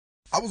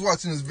I was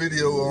watching this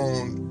video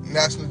on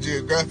National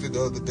Geographic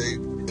the other day.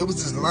 It was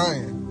this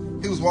lion.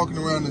 He was walking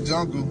around the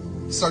jungle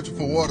searching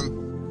for water,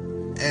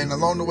 and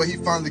along the way he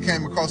finally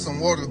came across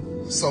some water,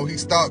 so he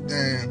stopped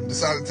and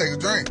decided to take a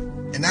drink.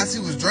 And as he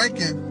was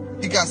drinking,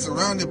 he got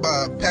surrounded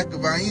by a pack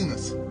of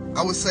hyenas.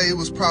 I would say it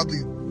was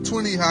probably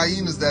 20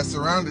 hyenas that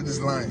surrounded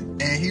this lion,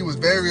 and he was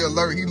very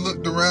alert. He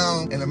looked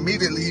around and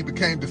immediately he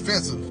became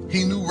defensive.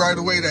 He knew right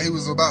away that he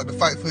was about to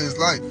fight for his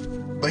life,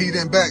 but he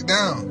didn't back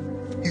down.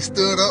 He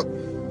stood up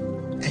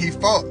and he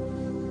fought.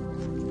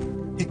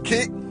 He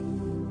kicked,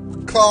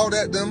 clawed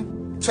at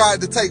them,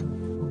 tried to take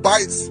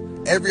bites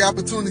every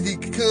opportunity he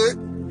could.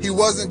 He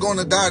wasn't going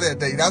to die that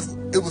day.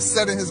 It was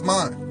set in his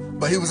mind,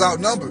 but he was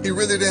outnumbered. He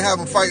really didn't have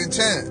a fighting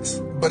chance.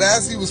 But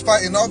as he was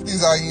fighting off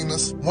these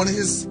hyenas, one of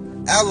his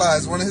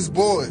allies, one of his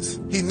boys,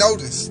 he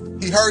noticed,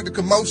 he heard the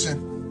commotion,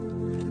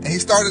 and he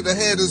started to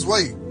head his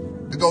way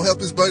to go help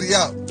his buddy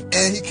out.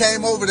 And he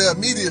came over there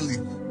immediately,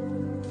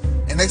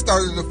 and they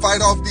started to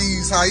fight off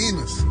these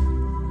hyenas.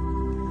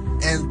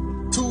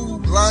 And 2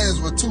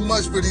 lions were too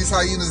much for these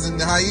hyenas, and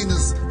the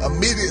hyenas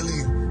immediately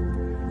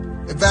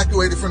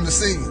evacuated from the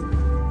scene.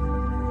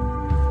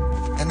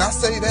 And I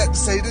say that to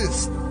say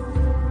this: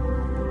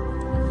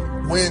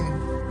 when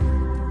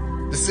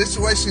the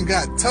situation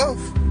got tough,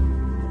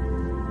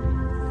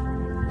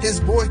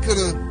 his boy could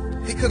have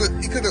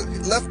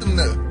left him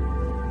there.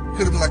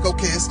 Could have been like,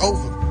 okay, it's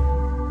over.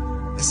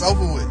 It's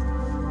over with.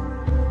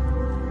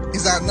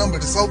 He's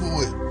outnumbered, it's over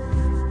with.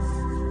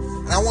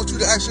 And I want you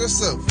to ask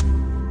yourself,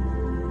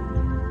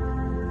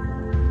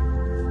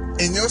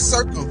 in your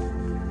circle,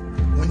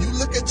 when you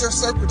look at your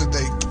circle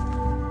today,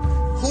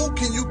 who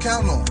can you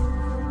count on?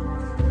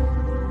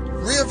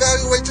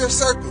 Reevaluate your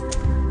circle.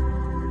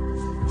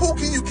 Who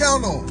can you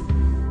count on?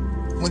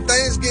 When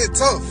things get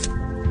tough,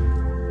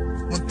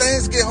 when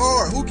things get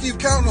hard, who can you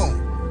count on?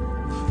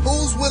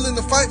 Who's willing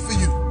to fight for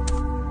you?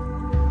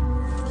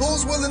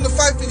 Who's willing to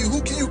fight for you?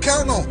 Who can you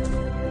count on?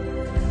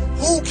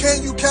 Who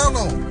can you count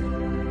on?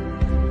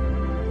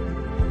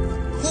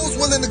 Who's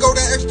willing to go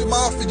that extra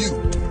mile for you?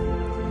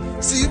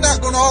 See, you're not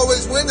going to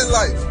always win in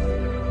life.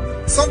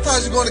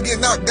 Sometimes you're going to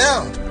get knocked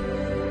down.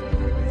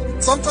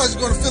 Sometimes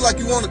you're going to feel like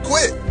you want to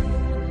quit.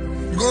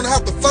 You're going to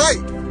have to fight.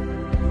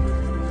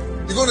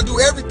 You're going to do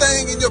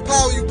everything in your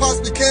power you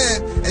possibly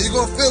can, and you're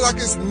going to feel like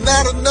it's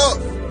not enough.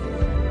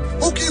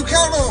 Who can you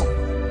count on?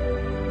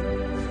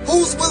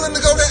 Who's willing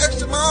to go that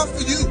extra mile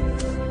for you?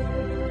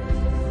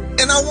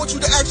 And I want you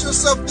to ask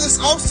yourself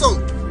this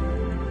also.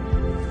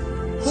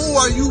 Who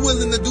are you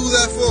willing to do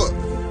that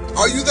for?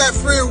 Are you that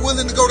friend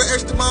willing to go the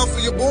extra mile for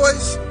your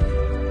boys?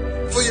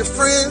 For your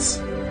friends?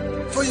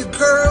 For your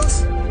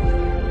girls?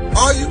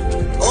 Are you?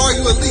 Or are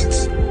you a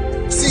leech?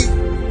 See,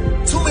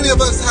 too many of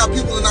us have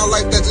people in our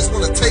life that just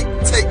want to take.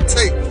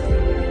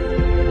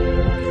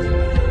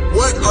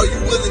 What are you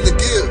willing to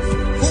give?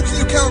 Who can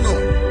you count on?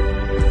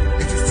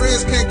 If your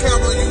friends can't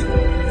count on you,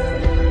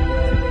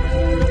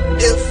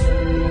 if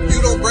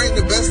you don't bring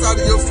the best out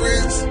of your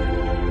friends,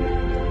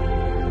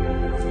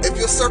 if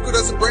your circle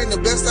doesn't bring the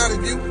best out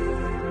of you,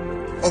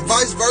 or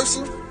vice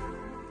versa,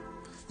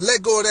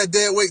 let go of that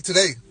dead weight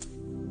today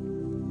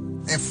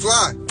and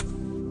fly,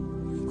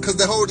 because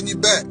they're holding you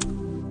back.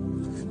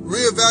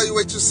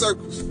 Reevaluate your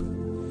circles.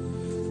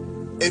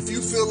 If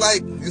you feel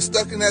like you're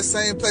stuck in that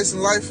same place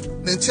in life,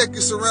 then check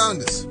your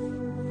surroundings,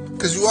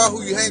 because you are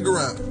who you hang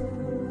around.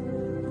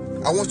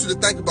 I want you to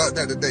think about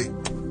that today.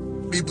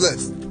 Be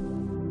blessed.